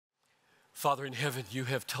Father in heaven, you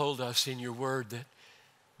have told us in your word that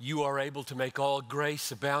you are able to make all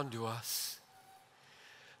grace abound to us,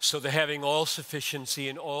 so that having all sufficiency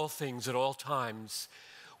in all things at all times,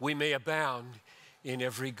 we may abound in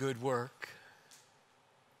every good work.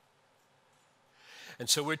 And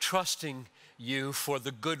so we're trusting you for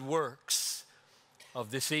the good works of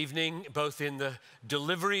this evening, both in the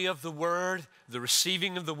delivery of the word, the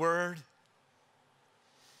receiving of the word,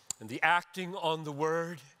 and the acting on the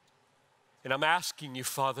word. And I'm asking you,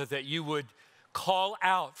 Father, that you would call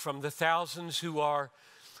out from the thousands who are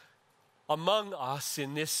among us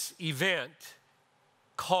in this event,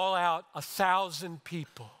 call out 1,000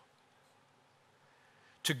 people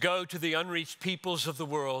to go to the unreached peoples of the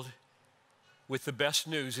world with the best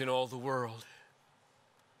news in all the world.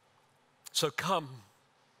 So come.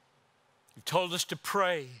 You told us to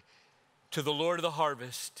pray to the Lord of the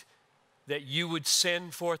harvest that you would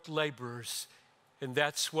send forth laborers, and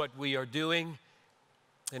that's what we are doing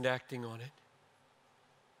and acting on it.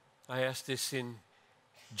 I ask this in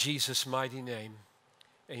Jesus' mighty name.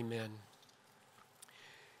 Amen.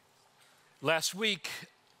 Last week,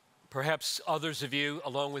 perhaps others of you,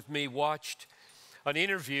 along with me, watched an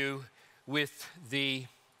interview with the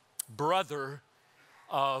brother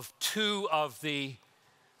of two of the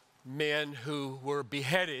men who were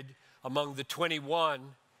beheaded among the 21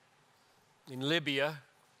 in Libya,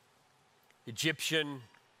 Egyptian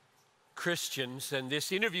Christians. And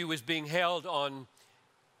this interview was being held on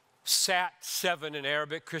Sat 7, an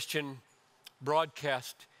Arabic Christian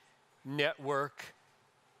broadcast network.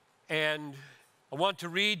 And I want to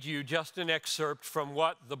read you just an excerpt from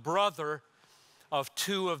what the brother of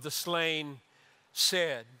two of the slain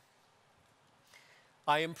said.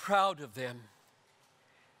 I am proud of them.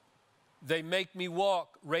 They make me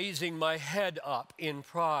walk, raising my head up in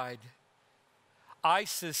pride.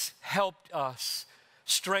 ISIS helped us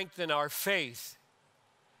strengthen our faith.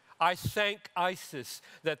 I thank ISIS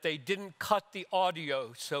that they didn't cut the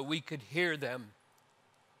audio so we could hear them.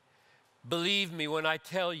 Believe me when I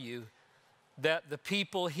tell you that the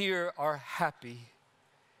people here are happy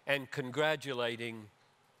and congratulating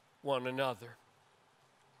one another.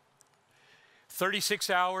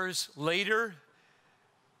 36 hours later,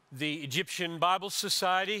 the Egyptian Bible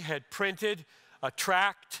Society had printed a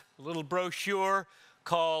tract, a little brochure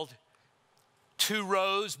called Two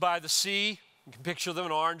Rows by the Sea. You can picture them,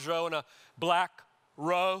 an orange row and a black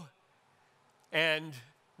row. And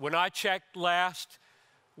when I checked last,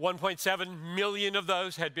 1.7 million of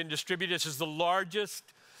those had been distributed. This is the largest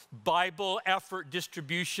Bible effort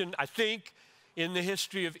distribution, I think, in the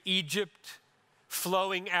history of Egypt,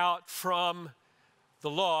 flowing out from the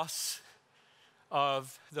loss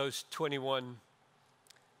of those 21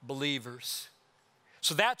 believers.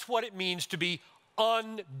 So that's what it means to be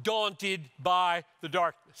undaunted by the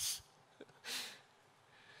darkness.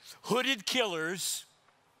 Hooded killers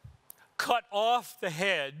cut off the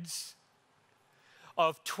heads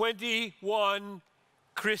of 21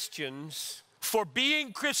 Christians for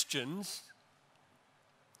being Christians.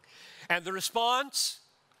 And the response?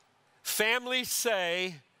 Families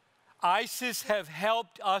say, ISIS have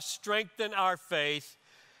helped us strengthen our faith,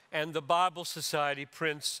 and the Bible Society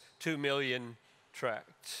prints 2 million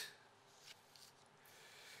tracts.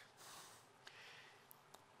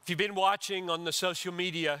 If you've been watching on the social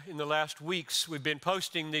media in the last weeks, we've been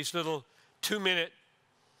posting these little 2-minute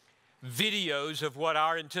videos of what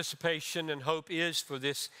our anticipation and hope is for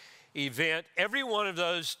this event. Every one of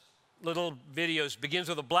those little videos begins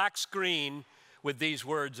with a black screen with these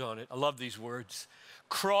words on it. I love these words.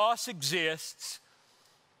 Cross exists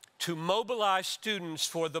to mobilize students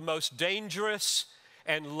for the most dangerous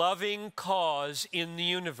and loving cause in the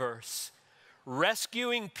universe,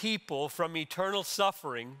 rescuing people from eternal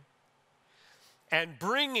suffering and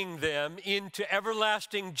bringing them into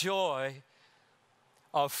everlasting joy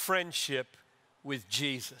of friendship with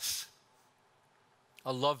Jesus.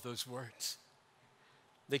 I love those words.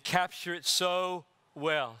 They capture it so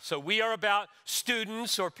well. So we are about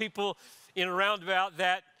students or people in around about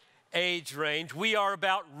that age range. We are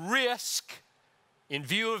about risk in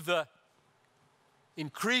view of the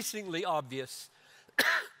increasingly obvious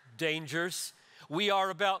dangers. We are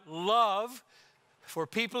about love for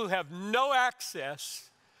people who have no access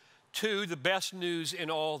to the best news in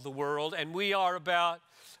all the world. And we are about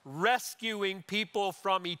rescuing people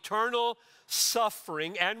from eternal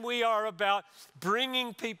suffering. And we are about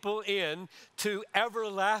bringing people in to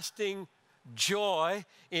everlasting joy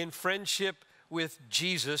in friendship with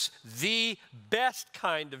Jesus, the best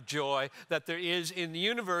kind of joy that there is in the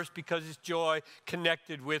universe, because it's joy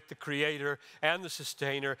connected with the Creator and the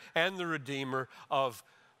Sustainer and the Redeemer of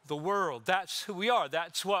the world. That's who we are.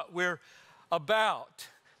 That's what we're about.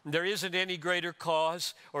 There isn't any greater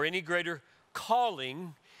cause or any greater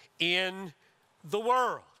calling in the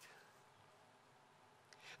world.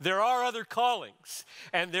 There are other callings,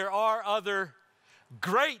 and there are other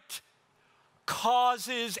great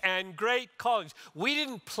causes and great callings. We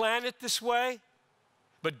didn't plan it this way,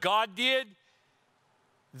 but God did.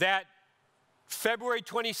 That February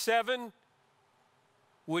 27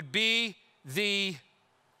 would be the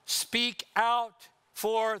Speak Out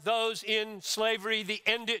for those in slavery, the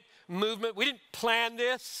End It movement. We didn't plan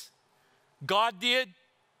this. God did.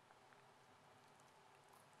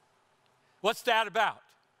 What's that about?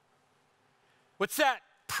 What's that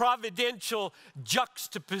providential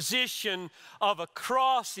juxtaposition of a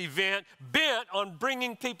cross event bent on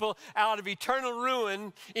bringing people out of eternal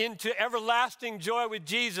ruin into everlasting joy with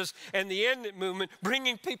Jesus, and the End It movement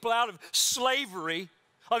bringing people out of slavery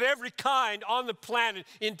of every kind on the planet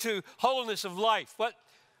into wholeness of life?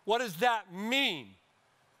 What does that mean?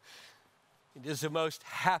 It is the most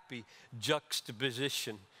happy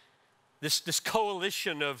juxtaposition. This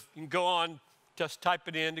coalition of, you can go on, just type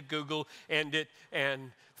it into Google, End It,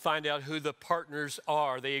 and find out who the partners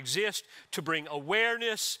are. They exist to bring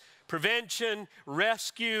awareness, prevention,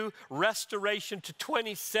 rescue, restoration to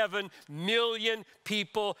 27 million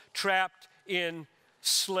people trapped in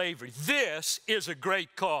slavery. This is a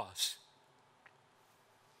great cause.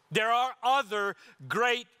 There are other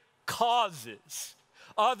great causes,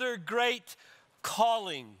 other great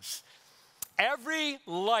callings. Every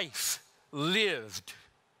life lived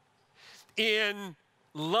in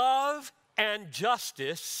love and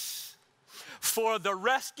justice for the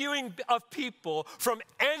rescuing of people from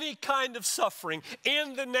any kind of suffering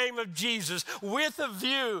in the name of Jesus, with a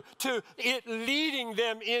view to it leading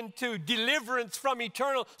them into deliverance from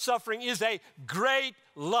eternal suffering, is a great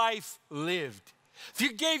life lived. If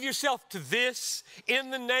you gave yourself to this in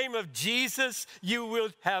the name of Jesus, you will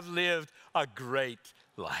have lived a great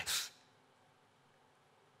life.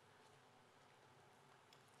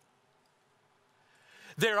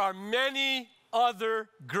 There are many other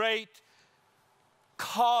great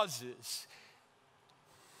causes.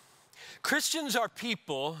 Christians are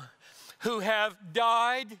people who have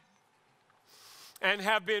died and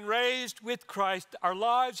have been raised with Christ. Our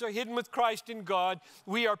lives are hidden with Christ in God.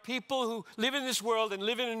 We are people who live in this world and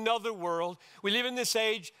live in another world. We live in this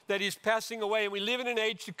age that is passing away, and we live in an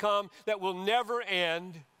age to come that will never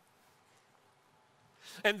end.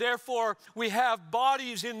 And therefore, we have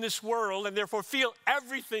bodies in this world, and therefore feel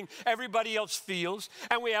everything everybody else feels.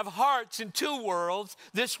 And we have hearts in two worlds,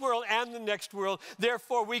 this world and the next world.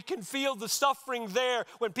 Therefore, we can feel the suffering there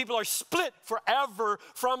when people are split forever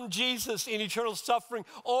from Jesus in eternal suffering,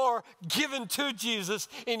 or given to Jesus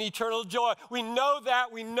in eternal joy. We know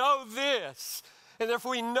that, we know this. And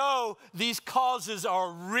therefore we know these causes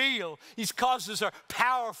are real, these causes are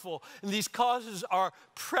powerful, and these causes are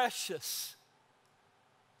precious.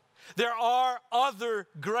 There are other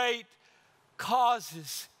great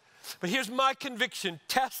causes. But here's my conviction.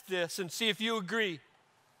 Test this and see if you agree.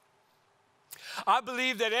 I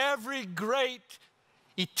believe that every great,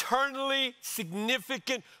 eternally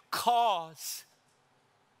significant cause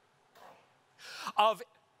of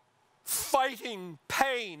fighting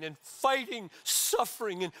pain and fighting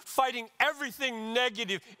suffering and fighting everything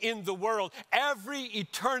negative in the world, every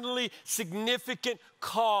eternally significant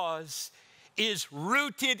cause is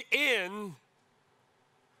rooted in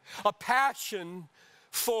a passion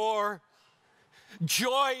for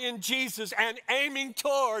joy in Jesus and aiming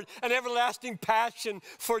toward an everlasting passion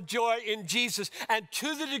for joy in Jesus. And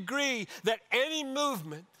to the degree that any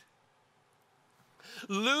movement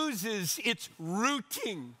loses its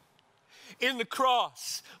rooting in the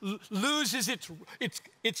cross, loses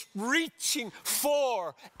its reaching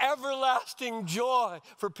for everlasting joy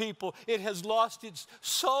for people, it has lost its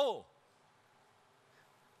soul.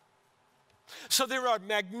 So there are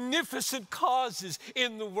magnificent causes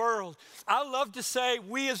in the world. I love to say,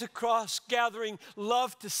 we as a cross gathering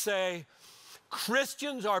love to say,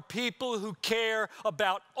 Christians are people who care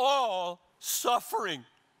about all suffering,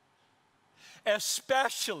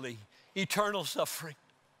 especially eternal suffering.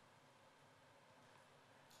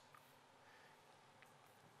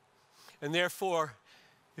 And therefore,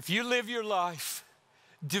 if you live your life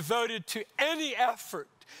devoted to any effort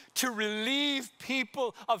to relieve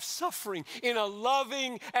people of suffering in a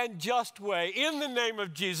loving and just way, in the name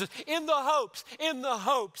of Jesus, in the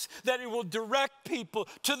hopes that it will direct people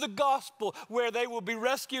to the gospel where they will be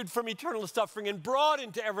rescued from eternal suffering and brought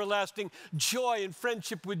into everlasting joy and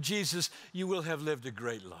friendship with Jesus, you will have lived a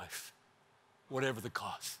great life, whatever the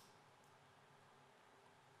cause.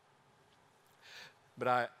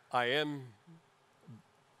 But I am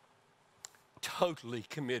totally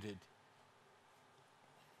committed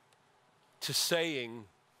to saying,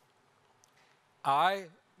 I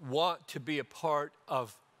want to be a part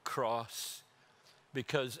of Cross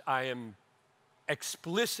because I am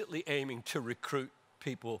explicitly aiming to recruit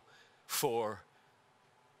people for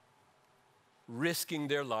risking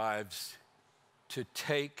their lives to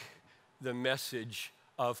take the message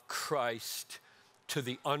of Christ to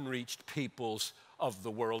the unreached peoples of the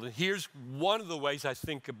world. And here's one of the ways I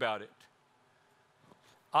think about it.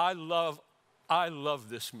 I love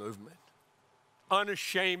this movement.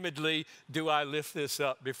 Unashamedly do I lift this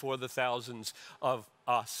up before the thousands of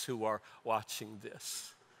us who are watching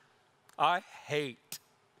this. I hate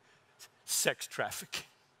sex trafficking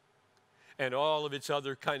and all of its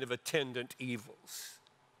other kind of attendant evils.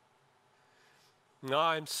 Now,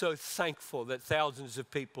 I'm so thankful that thousands of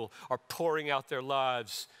people are pouring out their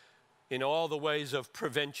lives in all the ways of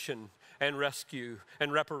prevention and rescue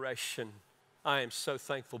and reparation. I am so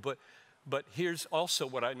thankful. But here's also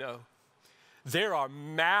what I know. There are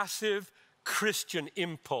massive Christian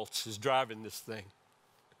impulses driving this thing.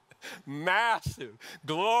 Massive,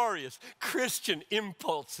 glorious Christian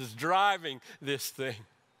impulses driving this thing.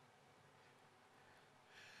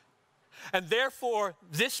 And therefore,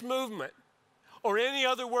 this movement or any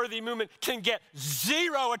other worthy movement can get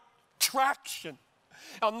zero traction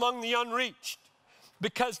among the unreached.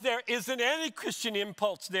 Because there isn't any Christian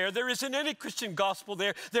impulse there. There isn't any Christian gospel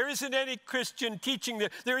there. There isn't any Christian teaching there.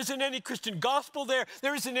 There isn't any Christian gospel there.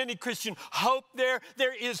 There isn't any Christian hope there.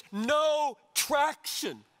 There is no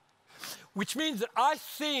traction. Which means that I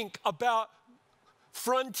think about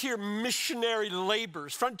frontier missionary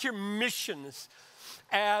labors, frontier missions,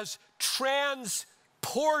 as transporting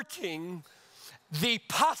the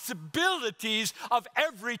possibilities of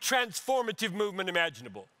every transformative movement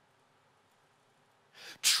imaginable.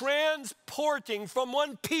 Transporting from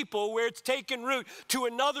one people where it's taken root to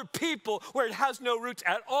another people where it has no roots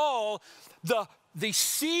at all, the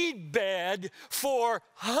seedbed for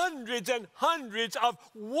hundreds and hundreds of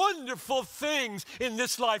wonderful things in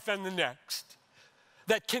this life and the next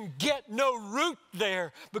that can get no root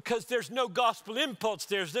there because there's no gospel impulse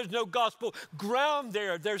there, there's no gospel ground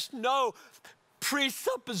there, there's no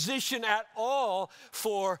presupposition at all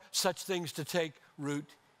for such things to take root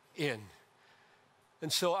in.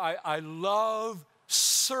 And so I love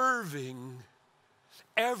serving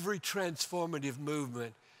every transformative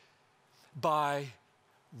movement by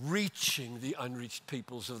reaching the unreached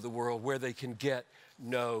peoples of the world where they can get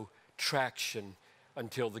no traction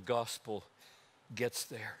until the gospel gets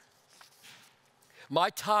there. My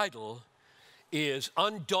title is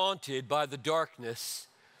Undaunted by the Darkness,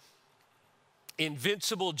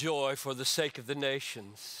 Invincible Joy for the Sake of the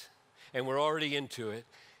Nations. And we're already into it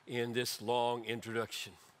in this long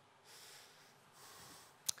introduction.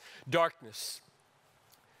 Darkness.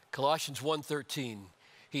 Colossians 1:13.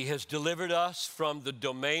 He has delivered us from the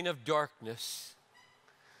domain of darkness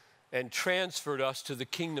and transferred us to the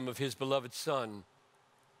kingdom of his beloved Son.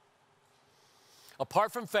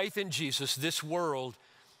 Apart from faith in Jesus, this world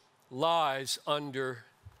lies under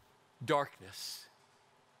darkness.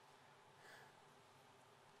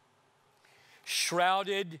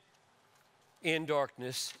 Shrouded in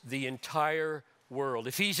darkness, the entire world.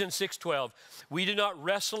 Ephesians 6:12, we do not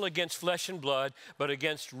wrestle against flesh and blood, but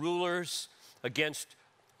against rulers, against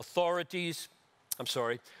authorities.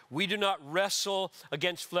 We do not wrestle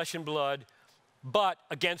against flesh and blood, but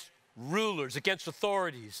against rulers, against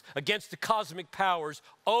authorities, against the cosmic powers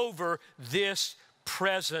over this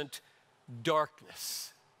present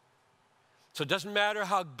darkness. So it doesn't matter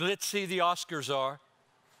how glitzy the Oscars are.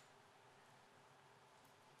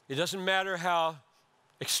 It doesn't matter how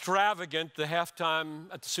extravagant the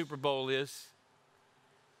halftime at the Super Bowl is.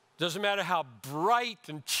 It doesn't matter how bright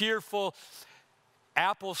and cheerful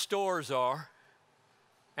Apple stores are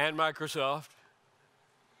and Microsoft.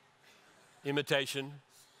 Imitation,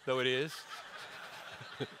 though it is.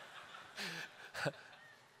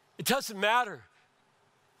 It doesn't matter.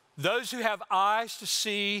 Those who have eyes to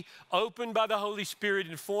see, opened by the Holy Spirit,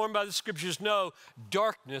 informed by the Scriptures, know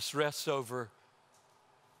darkness rests over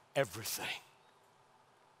everything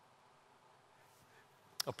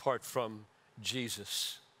apart from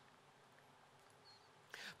Jesus.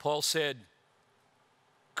 Paul said,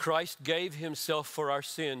 Christ gave himself for our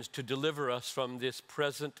sins to deliver us from this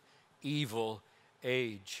present evil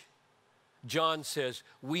age. John says,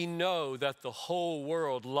 we know that the whole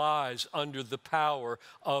world lies under the power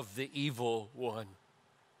of the evil one.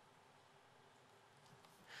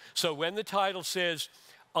 So when the title says,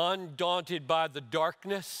 Undaunted by the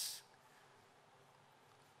Darkness,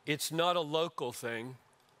 it's not a local thing,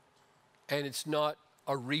 and it's not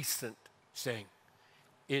a recent thing.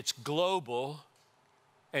 It's global,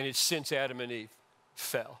 and it's since Adam and Eve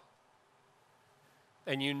fell.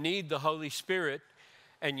 And you need the Holy Spirit,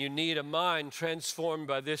 and you need a mind transformed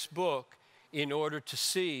by this book in order to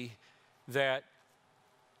see that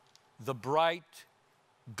the bright,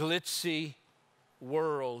 glitzy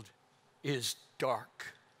world is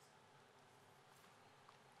dark.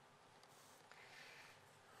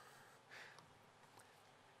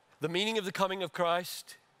 The meaning of the coming of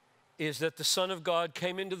Christ is that the Son of God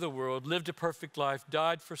came into the world, lived a perfect life,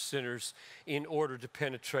 died for sinners in order to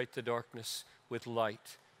penetrate the darkness with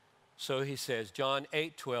light. So he says, John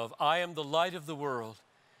 8:12, I am the light of the world.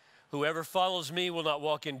 Whoever follows me will not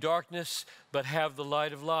walk in darkness, but have the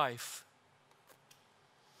light of life.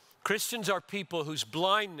 Christians are people whose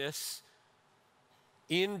blindness,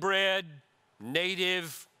 inbred,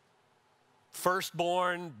 native,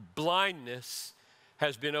 firstborn blindness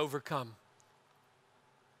has been overcome,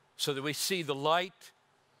 so that we see the light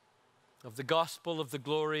of the gospel of the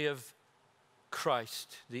glory of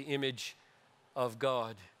Christ, the image of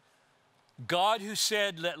God. God, who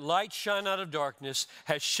said, let light shine out of darkness,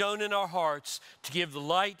 has shone in our hearts to give the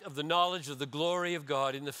light of the knowledge of the glory of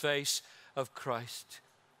God in the face of Christ.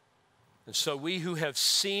 And so we who have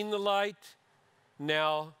seen the light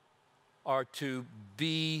now are to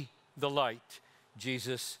be the light,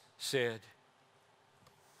 Jesus said.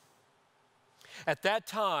 At that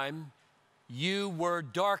time, you were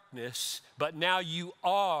darkness, but now you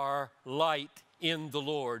are light in the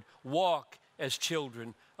Lord. Walk as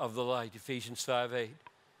children of the light, Ephesians 5:8.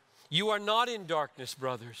 You are not in darkness,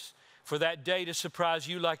 brothers, for that day to surprise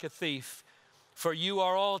you like a thief. For you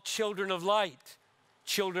are all children of light,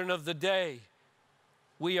 children of the day.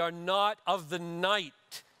 We are not of the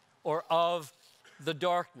night or of the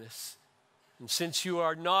darkness. And since you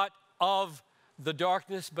are not of the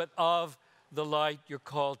darkness, but of the light, you're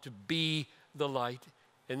called to be the light.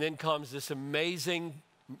 And then comes this amazing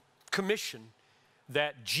commission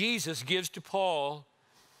that Jesus gives to Paul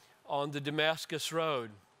on the Damascus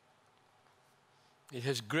Road. It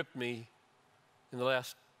has gripped me in the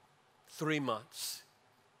last 3 months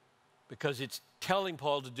because it's telling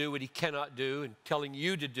Paul to do what he cannot do and telling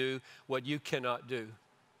you to do what you cannot do.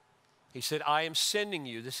 He said, I am sending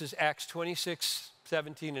you, this is Acts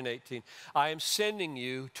 26:17 and 18. I am sending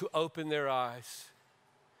you to open their eyes,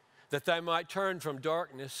 that they might turn from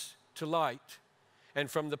darkness to light and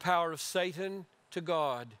from the power of Satan to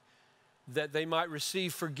God, that they might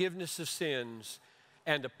receive forgiveness of sins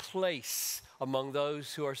and a place among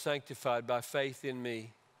those who are sanctified by faith in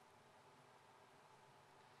me.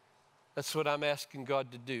 That's what I'm asking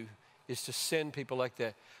God to do, is to send people like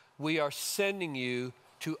that. We are sending you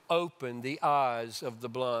to open the eyes of the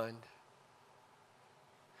blind.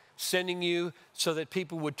 Sending you so that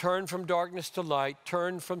people would turn from darkness to light,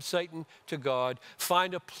 turn from Satan to God,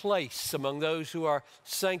 find a place among those who are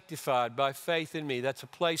sanctified by faith in me. That's a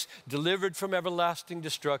place delivered from everlasting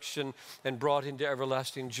destruction and brought into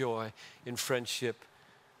everlasting joy in friendship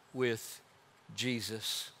with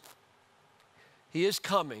Jesus. He is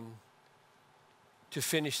coming to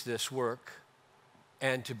finish this work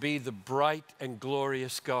and to be the bright and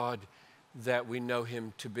glorious God that we know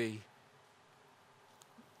him to be.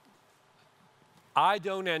 I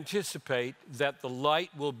don't anticipate that the light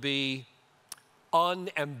will be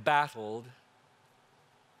unembattled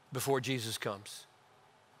before Jesus comes.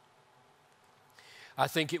 I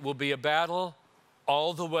think it will be a battle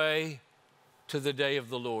all the way to the day of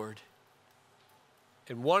the Lord.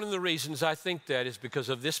 And one of the reasons I think that is because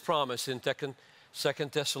of this promise in 2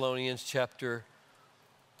 Thessalonians chapter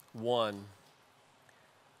 1.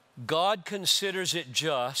 God considers it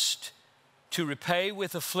just to repay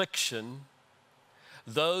with affliction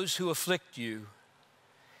those who afflict you,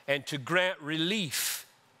 and to grant relief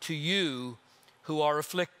to you who are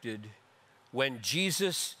afflicted, when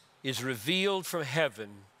Jesus is revealed from heaven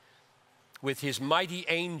with his mighty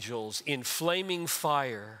angels in flaming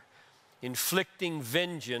fire, inflicting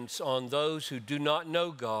vengeance on those who do not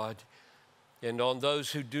know God and on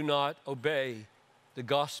those who do not obey the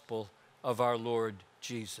gospel of our Lord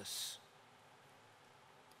Jesus.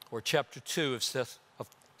 Or chapter 2 of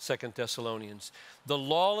 2 Thessalonians. The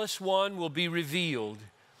lawless one will be revealed,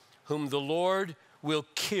 whom the Lord will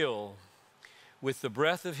kill with the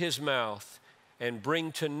breath of his mouth and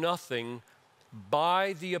bring to nothing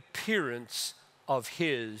by the appearance of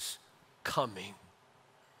his coming.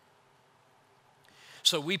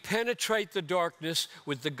 So we penetrate the darkness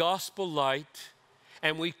with the gospel light,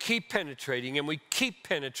 and we keep penetrating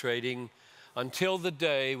until the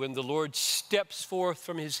day when the Lord steps forth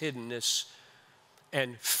from his hiddenness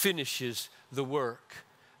and finishes the work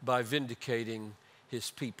by vindicating his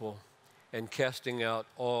people and casting out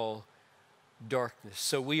all darkness.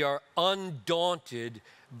 So we are undaunted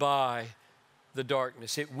by the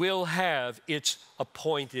darkness. It will have its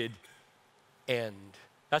appointed end.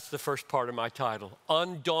 That's the first part of my title,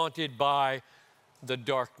 Undaunted by the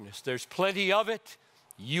darkness. There's plenty of it.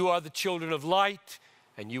 You are the children of light,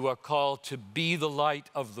 and you are called to be the light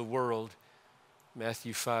of the world.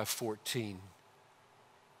 Matthew 5:14.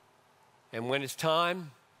 And when it's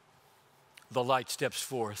time, the light steps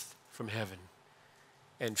forth from heaven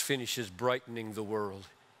and finishes brightening the world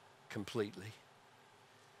completely.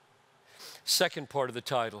 Second part of the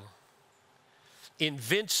title,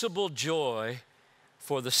 Invincible Joy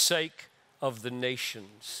for the Sake of the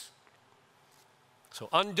Nations. So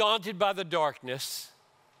undaunted by the darkness,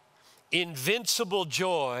 invincible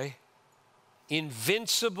joy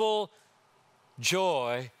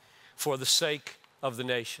for the sake of the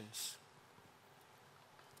nations.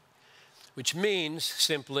 Which means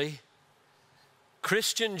simply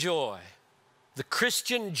Christian joy, the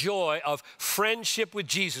Christian joy of friendship with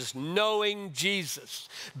Jesus, knowing Jesus,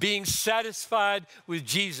 being satisfied with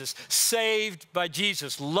Jesus, saved by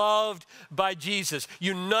Jesus, loved by Jesus,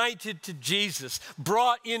 united to Jesus,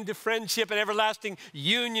 brought into friendship and everlasting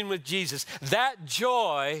union with Jesus. That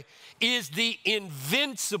joy is the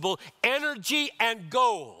invincible energy and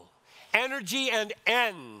goal, energy and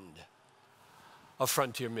end of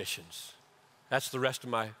Frontier Missions. That's the rest of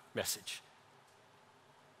my message.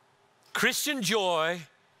 Christian joy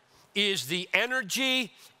is the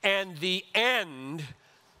energy and the end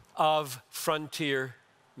of Frontier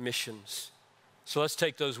Missions. So let's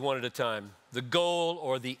take those one at a time. The goal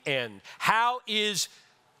or the end. How is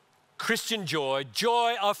Christian joy,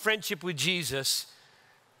 joy of friendship with Jesus,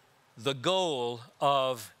 the goal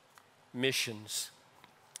of missions?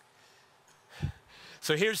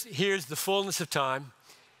 So here's the fullness of time,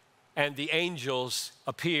 and the angels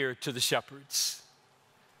appear to the shepherds.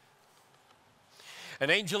 An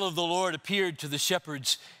angel of the Lord appeared to the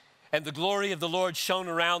shepherds, and the glory of the Lord shone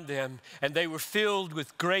around them, and they were filled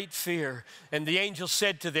with great fear. And the angel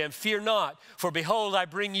said to them, "Fear not, for behold, I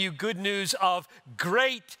bring you good news of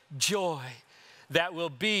great joy that will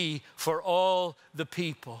be for all the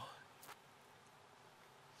people."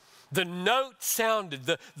 The note sounded,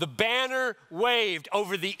 the banner waved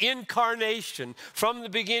over the incarnation from the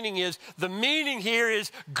beginning is, the meaning here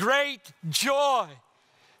is great joy.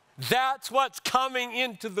 That's what's coming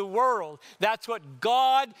into the world. That's what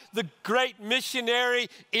God, the great missionary,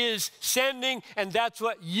 is sending, and that's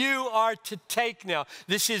what you are to take now.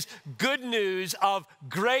 This is good news of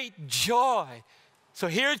great joy. So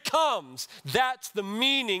here it comes. That's the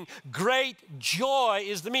meaning. Great joy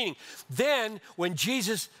is the meaning. Then when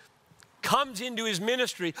Jesus comes into his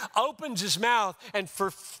ministry, opens his mouth, and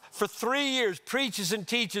for 3 years preaches and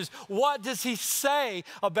teaches, what does he say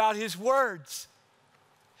about his words?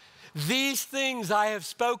 These things I have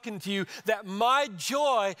spoken to you, that my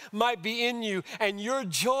joy might be in you and your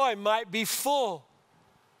joy might be full.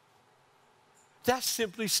 That's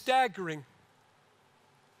simply staggering.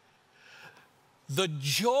 The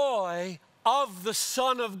joy of the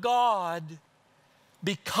Son of God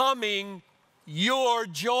becoming your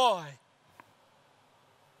joy.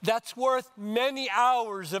 That's worth many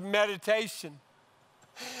hours of meditation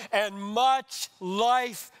and much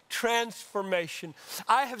life transformation.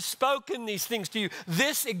 I have spoken these things to you.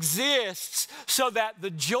 This exists so that the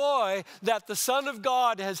joy that the Son of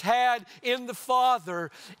God has had in the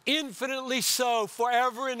Father, infinitely so,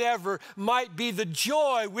 forever and ever, might be the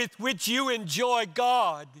joy with which you enjoy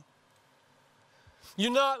God.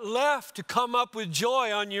 You're not left to come up with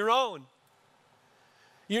joy on your own.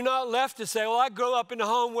 You're not left to say, well, I grew up in a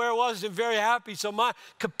home where I wasn't very happy, so my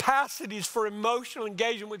capacities for emotional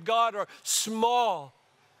engagement with God are small.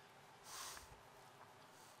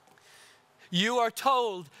 You are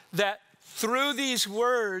told that through these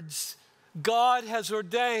words, God has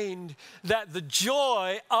ordained that the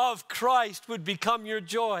joy of Christ would become your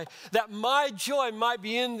joy, that my joy might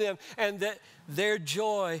be in them, and that their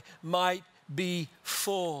joy might be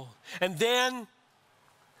full. And then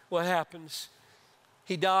what happens?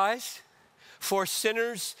 He dies for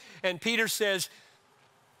sinners, and Peter says,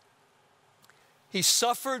 he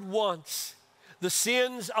suffered once the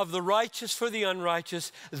sins of the righteous for the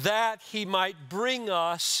unrighteous, that he might bring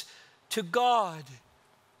us to God.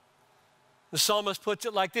 The psalmist puts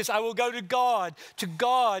it like this: I will go to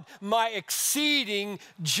God, my exceeding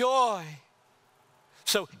joy.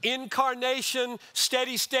 So incarnation,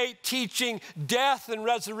 steady state teaching, death and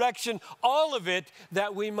resurrection, all of it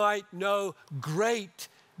that we might know great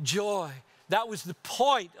joy. That was the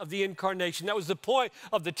point of the incarnation. That was the point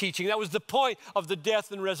of the teaching. That was the point of the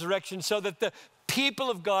death and resurrection, so that the people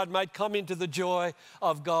of God might come into the joy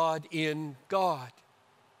of God in God.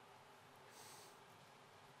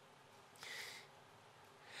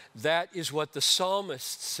 That is what the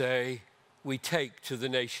psalmists say we take to the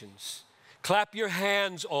nations. Clap your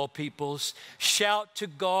hands, all peoples. Shout to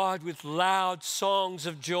God with loud songs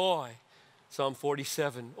of joy. Psalm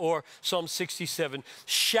 47 or Psalm 67.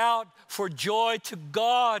 Shout for joy to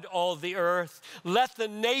God, all the earth. Let the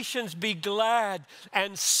nations be glad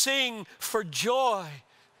and sing for joy.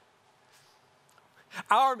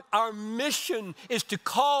 Our mission is to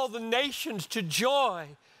call the nations to joy.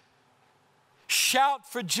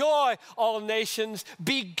 Shout for joy, all nations.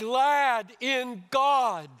 Be glad in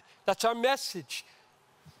God. That's our message.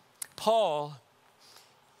 Paul,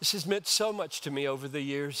 this has meant so much to me over the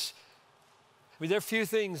years. I mean, there are few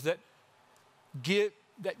things that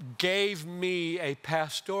gave me a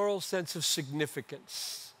pastoral sense of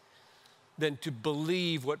significance than to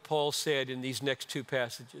believe what Paul said in these next two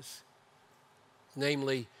passages.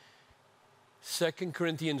 Namely, 2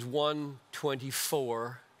 Corinthians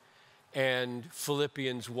 1:24 and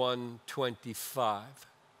Philippians 1:25.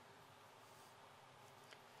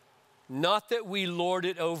 Not that we lord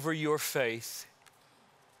it over your faith,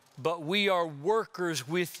 but we are workers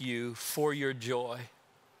with you for your joy.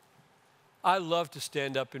 I love to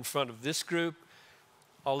stand up in front of this group,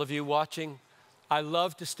 all of you watching. I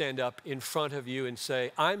love to stand up in front of you and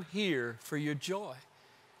say, I'm here for your joy,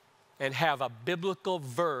 and have a biblical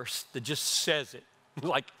verse that just says it.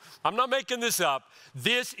 Like, I'm not making this up.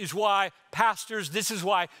 This is why pastors, this is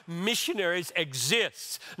why missionaries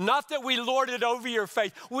exist. Not that we lord it over your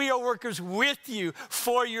faith. We are workers with you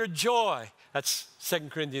for your joy. That's 2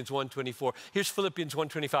 Corinthians 1:24. Here's Philippians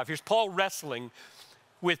 1:25. Here's Paul wrestling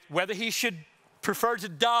with whether he should prefer to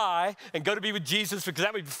die and go to be with Jesus, because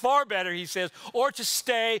that would be far better, he says, or to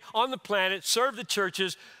stay on the planet, serve the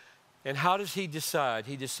churches. And how does he decide?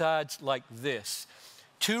 He decides like this.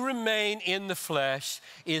 To remain in the flesh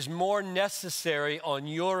is more necessary on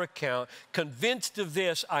your account. Convinced of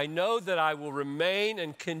this, I know that I will remain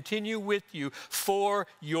and continue with you for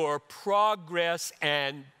your progress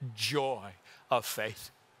and joy of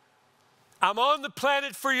faith. I'm on the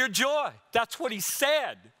planet for your joy. That's what he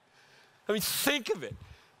said. I mean, think of it.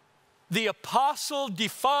 The apostle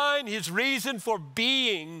defined his reason for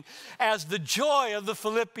being as the joy of the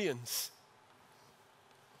Philippians.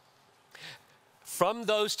 From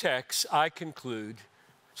those texts, I conclude,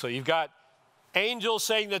 so you've got angels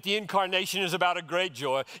saying that the incarnation is about a great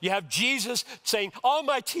joy. You have Jesus saying, all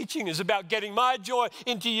my teaching is about getting my joy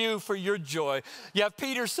into you for your joy. You have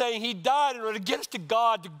Peter saying he died in order to get us to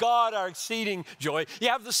God our exceeding joy. You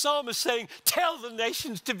have the psalmist saying, tell the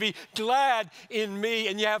nations to be glad in me.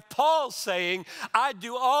 And you have Paul saying, I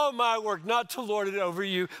do all my work not to lord it over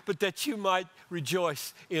you, but that you might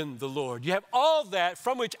rejoice in the Lord. You have all that,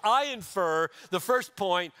 from which I infer the first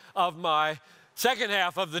point of my second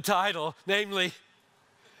half of the title, namely,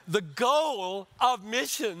 the goal of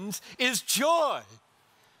missions is joy.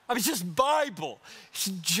 I mean, it's just Bible. It's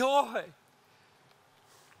joy.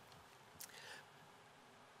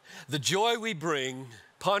 The joy we bring,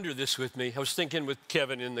 ponder this with me. I was thinking with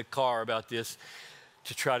Kevin in the car about this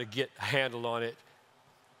to try to get a handle on it.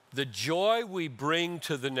 The joy we bring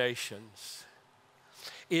to the nations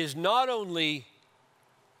is not only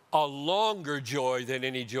a longer joy than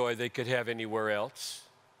any joy they could have anywhere else,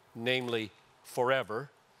 namely forever.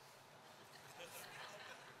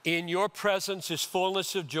 In your presence is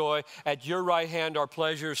fullness of joy. At your right hand are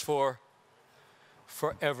pleasures for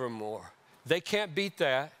forevermore. They can't beat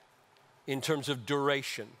that in terms of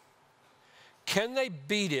duration. Can they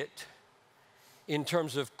beat it in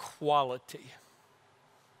terms of quality?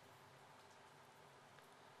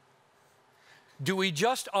 Do we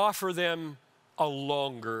just offer them a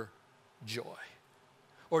longer joy?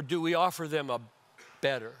 Or do we offer them a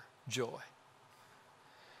better joy?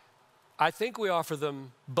 I think we offer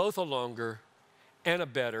them both a longer and a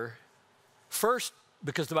better. First,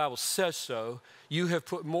 because the Bible says so. You have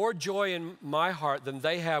put more joy in my heart than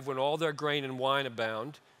they have when all their grain and wine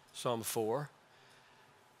abound, Psalm 4.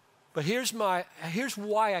 But here's why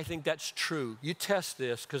I think that's true. You test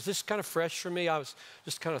this, because this is kind of fresh for me. I was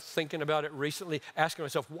just kind of thinking about it recently, asking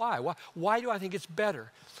myself, why? Why do I think it's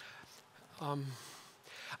better?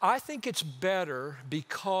 I think it's better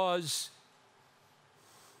because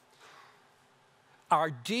our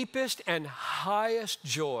deepest and highest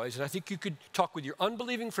joys, and I think you could talk with your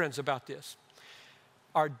unbelieving friends about this,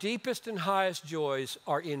 our deepest and highest joys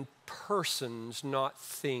are in persons, not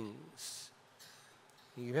things.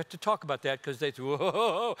 You have to talk about that, because they say,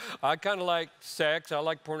 whoa, I kind of like sex, I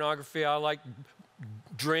like pornography, I like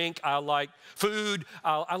drink, I like food,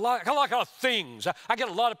 I like a lot of things. I get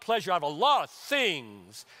a lot of pleasure out of a lot of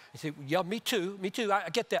things. You say, yeah, me too, I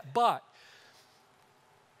get that. But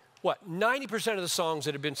what, 90% of the songs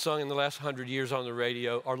that have been sung in the last 100 years on the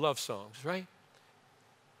radio are love songs, right?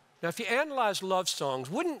 Now, if you analyze love songs,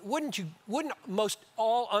 wouldn't most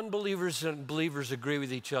all unbelievers and believers agree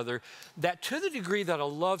with each other that to the degree that a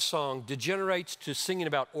love song degenerates to singing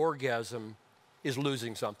about orgasm is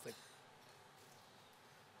losing something?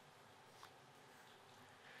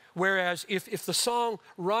 Whereas if the song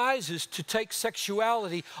rises to take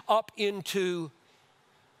sexuality up into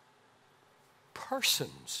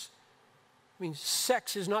persons, I mean,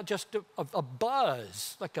 sex is not just a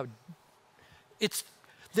buzz,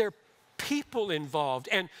 there are people involved.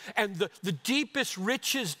 And the deepest,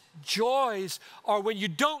 richest joys are when you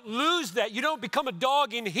don't lose that. You don't become a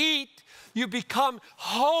dog in heat. You become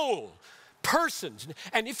whole persons.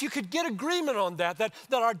 And if you could get agreement on that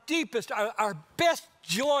our deepest, our best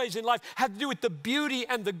joys in life have to do with the beauty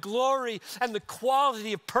and the glory and the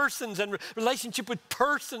quality of persons and relationship with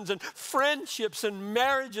persons and friendships and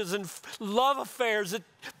marriages and love affairs and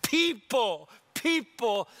people,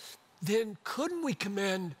 then couldn't we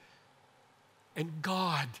commend, and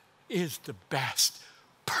God is the best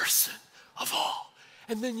person of all.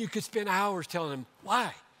 And then you could spend hours telling him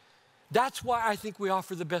why. That's why I think we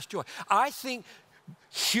offer the best joy. I think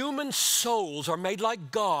human souls are made like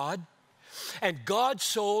God, and God's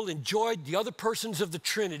soul enjoyed the other persons of the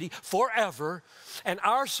Trinity forever, and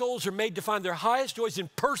our souls are made to find their highest joys in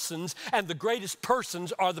persons, and the greatest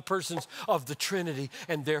persons are the persons of the Trinity,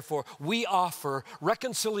 and therefore we offer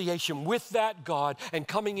reconciliation with that God and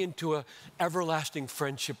coming into an everlasting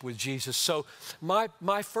friendship with Jesus. So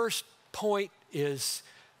my first point is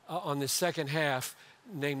on the second half,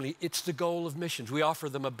 namely, it's the goal of missions. We offer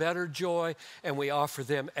them a better joy, and we offer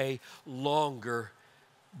them a longer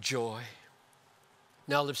joy.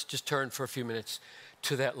 Now let's just turn for a few minutes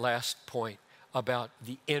to that last point about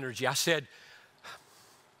the energy. I said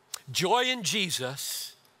joy in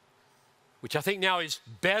Jesus, which I think now is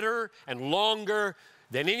better and longer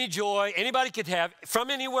than any joy anybody could have from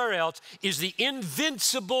anywhere else, is the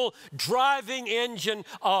invincible driving engine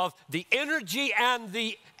of the energy and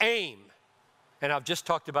the aim. And I've just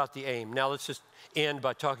talked about the aim. Now let's just end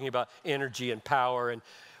by talking about energy and power. And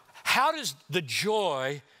how does the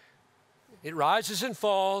joy, it rises and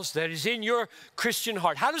falls, that is in your Christian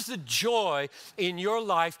heart, how does the joy in your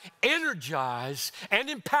life energize and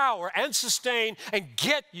empower and sustain and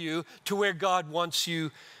get you to where God wants you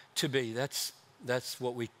to be? That's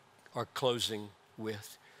what we are closing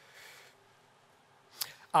with.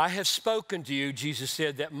 I have spoken to you, Jesus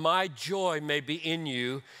said, that my joy may be in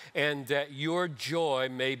you and that your joy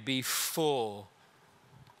may be full.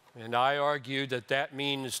 And I argue that that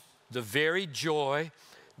means the very joy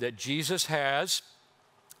that Jesus has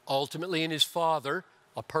ultimately in his Father,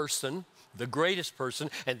 a person, the greatest person,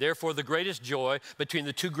 and therefore the greatest joy between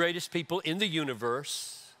the two greatest people in the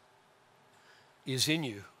universe is in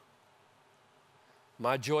you.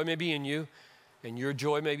 My joy may be in you and your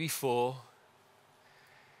joy may be full.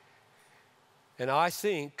 And I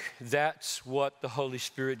think that's what the Holy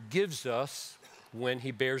Spirit gives us when he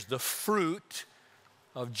bears the fruit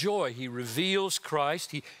of joy. He reveals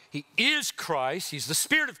Christ. He is Christ. He's the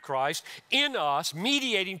Spirit of Christ in us,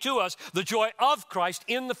 mediating to us the joy of Christ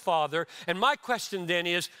in the Father. And my question then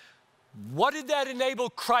is, what did that enable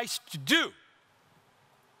Christ to do?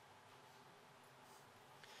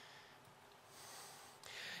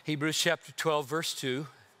 Hebrews chapter 12, verse 2.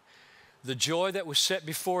 The joy that was set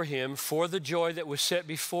before him, for the joy that was set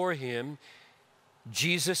before him,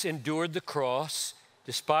 Jesus endured the cross,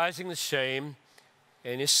 despising the shame,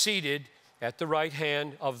 and is seated at the right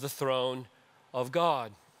hand of the throne of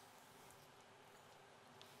God.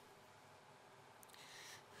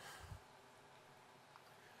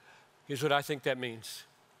 Here's what I think that means.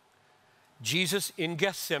 Jesus in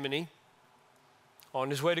Gethsemane,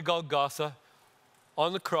 on his way to Golgotha,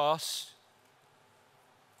 on the cross,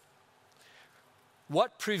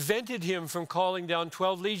 what prevented him from calling down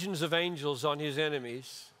 12 legions of angels on his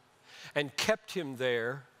enemies and kept him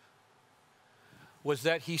there was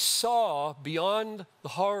that he saw beyond the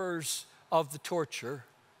horrors of the torture,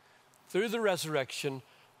 through the resurrection,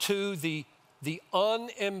 to the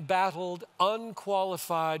unembattled,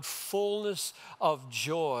 unqualified fullness of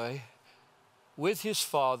joy with his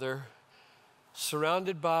Father,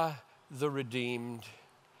 surrounded by the redeemed.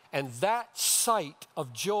 And that sight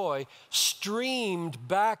of joy streamed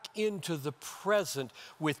back into the present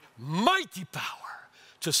with mighty power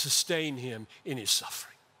to sustain him in his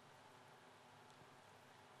suffering.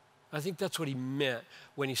 I think that's what he meant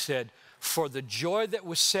when he said, For the joy that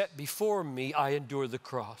was set before me, I endured the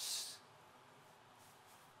cross.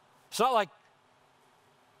 It's not like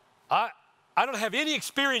I don't have any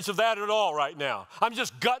experience of that at all right now. I'm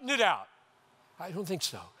just gutting it out. I don't think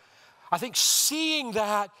so. I think seeing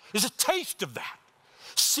that is a taste of that.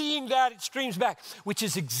 Seeing that, it streams back, which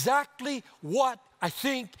is exactly what I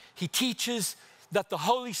think he teaches that the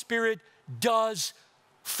Holy Spirit does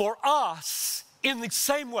for us in the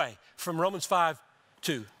same way from Romans 5:2.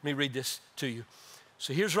 Let me read this to you.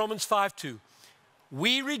 So here's Romans 5:2.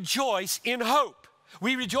 We rejoice in hope.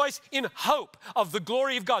 We rejoice in hope of the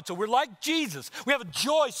glory of God. So we're like Jesus. We have a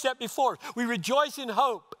joy set before us. We rejoice in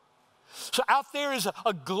hope. So out there is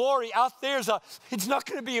a glory. Out there is it's not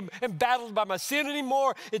going to be embattled by my sin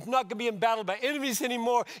anymore. It's not going to be embattled by enemies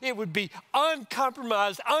anymore. It would be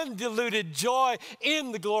uncompromised, undiluted joy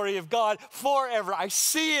in the glory of God forever. I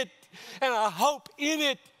see it and I hope in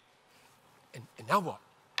it. And now what?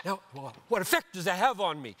 Now what effect does that have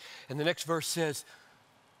on me? And the next verse says,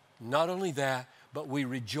 not only that, but we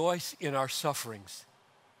rejoice in our sufferings,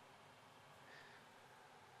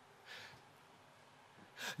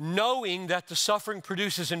 knowing that the suffering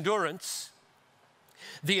produces endurance.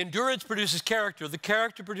 The endurance produces character. The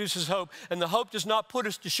character produces hope. And the hope does not put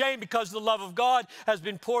us to shame because the love of God has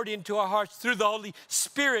been poured into our hearts through the Holy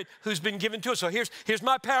Spirit who's been given to us. So here's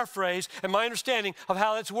my paraphrase and my understanding of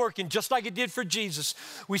how that's working, just like it did for Jesus.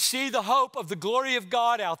 We see the hope of the glory of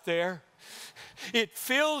God out there. It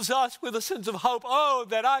fills us with a sense of hope. Oh,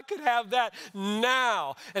 that I could have that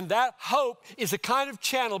now. And that hope is a kind of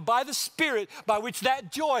channel by the Spirit by which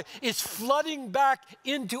that joy is flooding back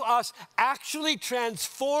into us, actually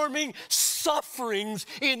transforming sufferings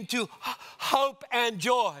into hope and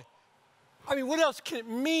joy. I mean, what else can it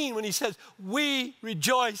mean when he says, we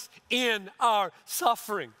rejoice in our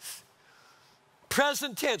sufferings?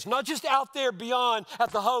 Present tense, not just out there beyond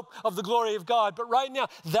at the hope of the glory of God, but right now,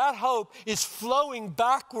 that hope is flowing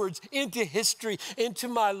backwards into history, into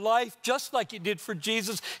my life, just like it did for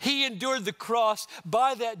Jesus. He endured the cross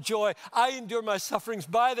by that joy. I endure my sufferings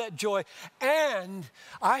by that joy. And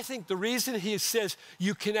I think the reason he says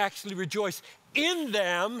you can actually rejoice in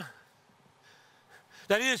them,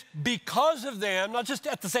 that is, because of them, not just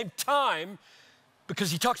at the same time,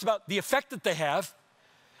 because he talks about the effect that they have.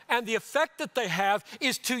 And the effect that they have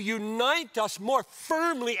is to unite us more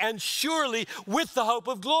firmly and surely with the hope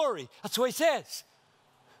of glory. That's what he says.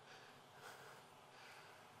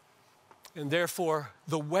 And therefore,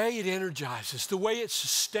 the way it energizes, the way it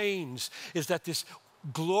sustains is that this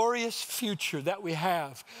glorious future that we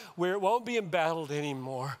have, where it won't be embattled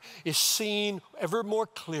anymore, is seen ever more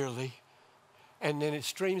clearly. And then it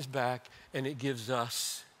streams back and it gives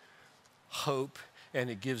us hope and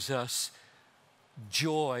it gives us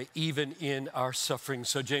joy even in our suffering.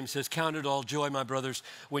 So James says, count it all joy, my brothers,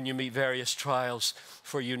 when you meet various trials,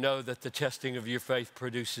 for you know that the testing of your faith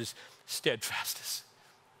produces steadfastness.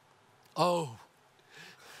 Oh,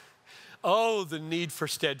 the need for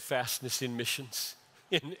steadfastness in missions,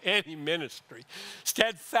 in any ministry.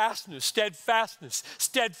 Steadfastness,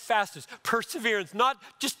 perseverance, not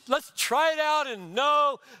just let's try it out and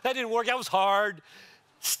no, that didn't work, that was hard.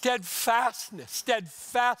 Steadfastness.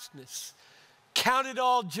 Count it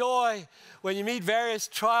all joy when you meet various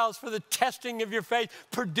trials, for the testing of your faith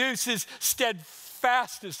produces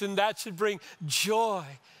steadfastness, and that should bring joy,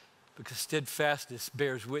 because steadfastness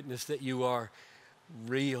bears witness that you are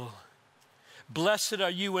real. Blessed are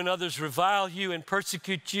you when others revile you and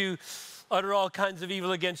persecute you, utter all kinds of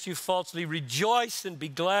evil against you falsely. Rejoice and be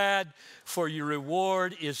glad, for your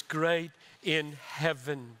reward is great in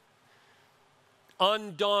heaven.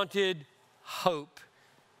 Undaunted hope.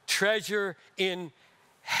 Treasure in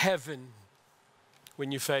heaven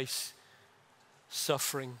when you face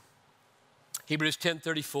suffering. Hebrews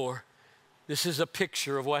 10:34. This is a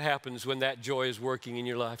picture of what happens when that joy is working in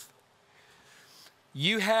your life.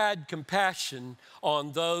 You had compassion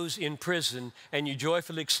on those in prison, and you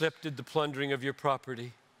joyfully accepted the plundering of your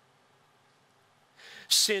property,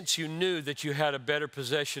 since you knew that you had a better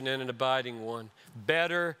possession and an abiding one.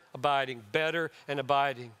 Better, abiding, better and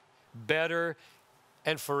abiding, better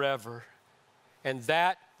and forever. And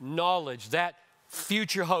that knowledge, that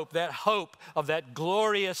future hope, that hope of that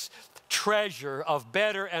glorious treasure of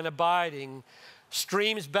better and abiding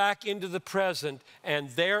streams back into the present, and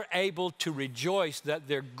they're able to rejoice that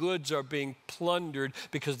their goods are being plundered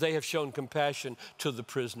because they have shown compassion to the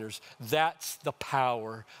prisoners. That's the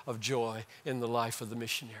power of joy in the life of the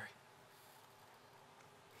missionary.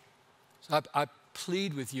 So I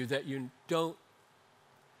plead with you that you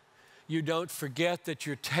don't forget that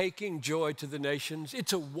you're taking joy to the nations.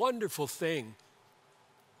 It's a wonderful thing.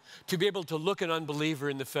 to be able to look an unbeliever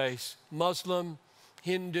in the face, Muslim,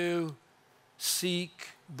 Hindu, Sikh,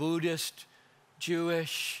 Buddhist,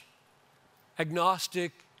 Jewish,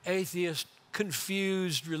 agnostic, atheist,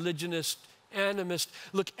 confused, religionist, animist,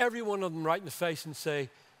 look every one of them right in the face and say,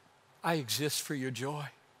 I exist for your joy.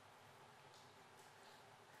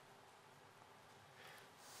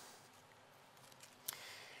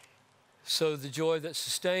 So the joy that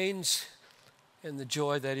sustains and the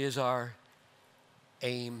joy that is our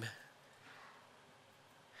aim.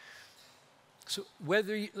 So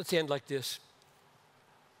let's end like this.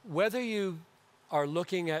 Whether you are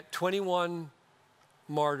looking at 21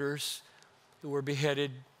 martyrs who were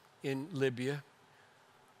beheaded in Libya,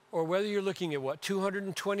 or whether you're looking at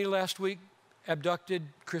 220 last week abducted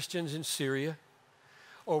Christians in Syria,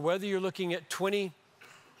 or whether you're looking at 20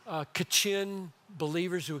 Kachin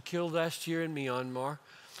believers who were killed last year in Myanmar,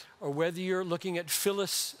 or whether you're looking at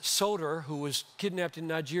Phyllis Soter, who was kidnapped in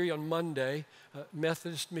Nigeria on Monday, a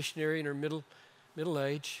Methodist missionary in her middle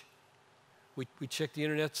age. We checked the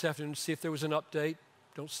internet this afternoon to see if there was an update.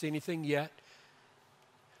 Don't see anything yet.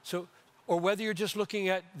 So, or whether you're just looking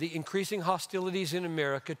at the increasing hostilities in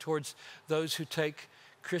America towards those who take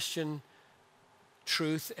Christian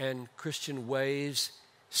truth and Christian ways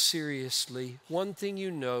seriously, one thing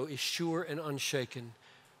you know is sure and unshaken: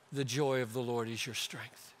 the joy of the Lord is your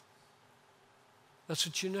strength. That's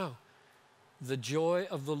what you know. The joy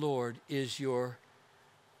of the Lord is your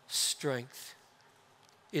strength.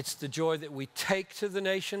 It's the joy that we take to the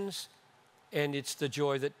nations, and it's the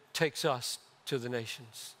joy that takes us to the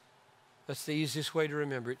nations. That's the easiest way to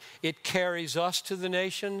remember it. It carries us to the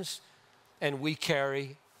nations, and we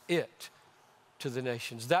carry it to the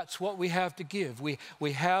nations. That's what we have to give. We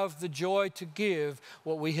have the joy to give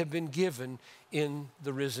what we have been given in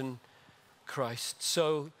the risen Christ.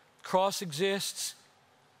 So cross exists,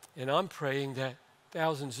 and I'm praying that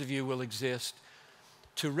thousands of you will exist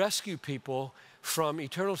to rescue people from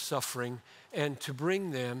eternal suffering and to bring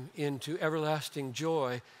them into everlasting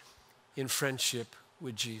joy in friendship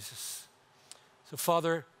with Jesus. So,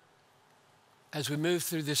 Father, as we move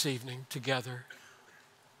through this evening together,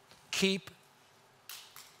 keep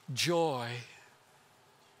joy,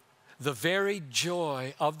 the very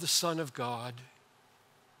joy of the Son of God,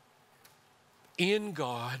 in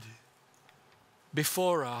God,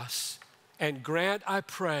 before us, and grant, I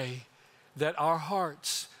pray, that our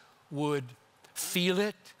hearts would feel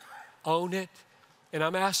it, own it. And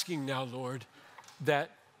I'm asking now, Lord, that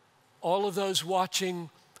all of those watching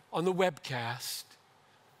on the webcast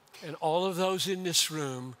and all of those in this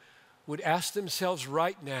room would ask themselves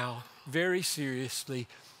right now, very seriously,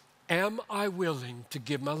 am I willing to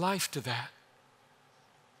give my life to that?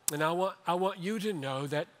 And I want you to know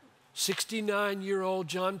that 69-year-old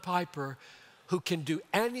John Piper, who can do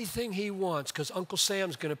anything he wants because Uncle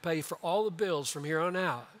Sam's going to pay for all the bills from here on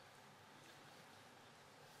out,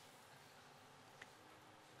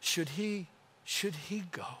 should he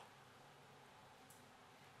go?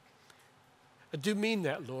 I do mean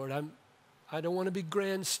that, Lord. I don't want to be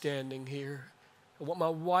grandstanding here. I want my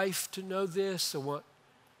wife to know this. I want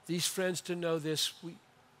these friends to know this.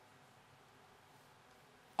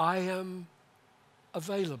 I am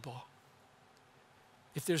available.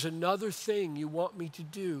 If there's another thing you want me to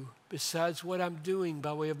do besides what I'm doing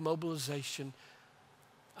by way of mobilization,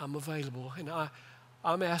 I'm available. And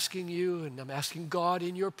I'm asking you, and I'm asking God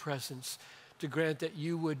in your presence to grant that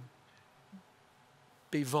you would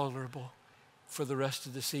be vulnerable for the rest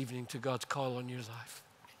of this evening to God's call on your life.